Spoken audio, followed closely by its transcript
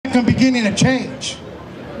I'm beginning to change.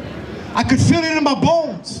 I could feel it in my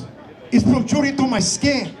bones. It's protruding through my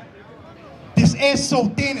skin. This air's so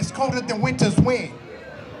thin, it's colder than winter's wind.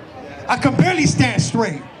 I can barely stand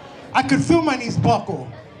straight. I could feel my knees buckle,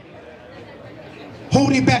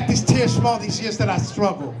 holding back these tears from all these years that I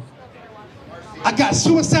struggle. I got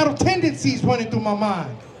suicidal tendencies running through my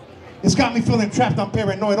mind. It's got me feeling trapped, I'm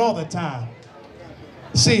paranoid all the time.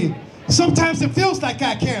 See, sometimes it feels like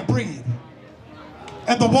I can't breathe.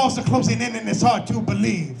 And the walls are closing in and it's hard to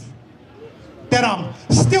believe that I'm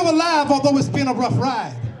still alive, although it's been a rough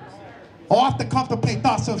ride. Or I have to contemplate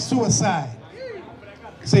thoughts of suicide.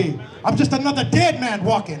 See, I'm just another dead man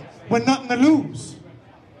walking with nothing to lose.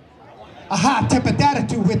 A high-tempered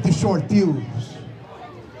attitude with the short fuse.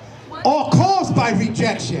 All caused by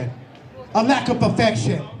rejection, a lack of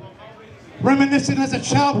affection. Reminiscing as a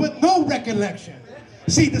child with no recollection.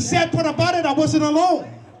 See, the sad part about it, I wasn't alone.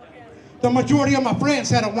 The majority of my friends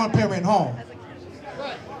had a one-parent home.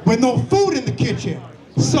 With no food in the kitchen,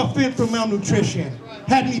 suffering from malnutrition.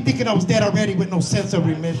 Had me thinking I was dead already with no sense of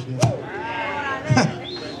remission.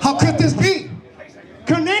 How could this be?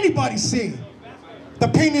 Couldn't anybody see the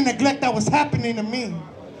pain and neglect that was happening to me?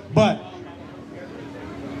 But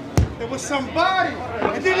there was somebody,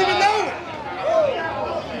 I didn't even know it.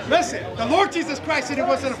 Listen, the Lord Jesus Christ said he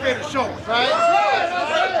wasn't afraid to show us,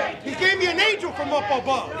 right? He gave me an angel from up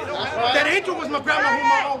above. That angel was my grandma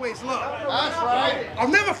whom I always loved. That's right. I'll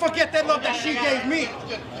never forget that love that she gave me.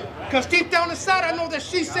 Because deep down inside, I know that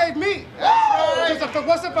she saved me. Because if it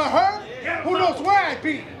wasn't for her, who knows where I'd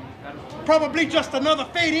be? Probably just another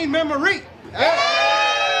fading memory.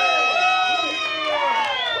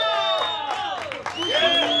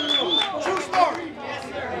 True story.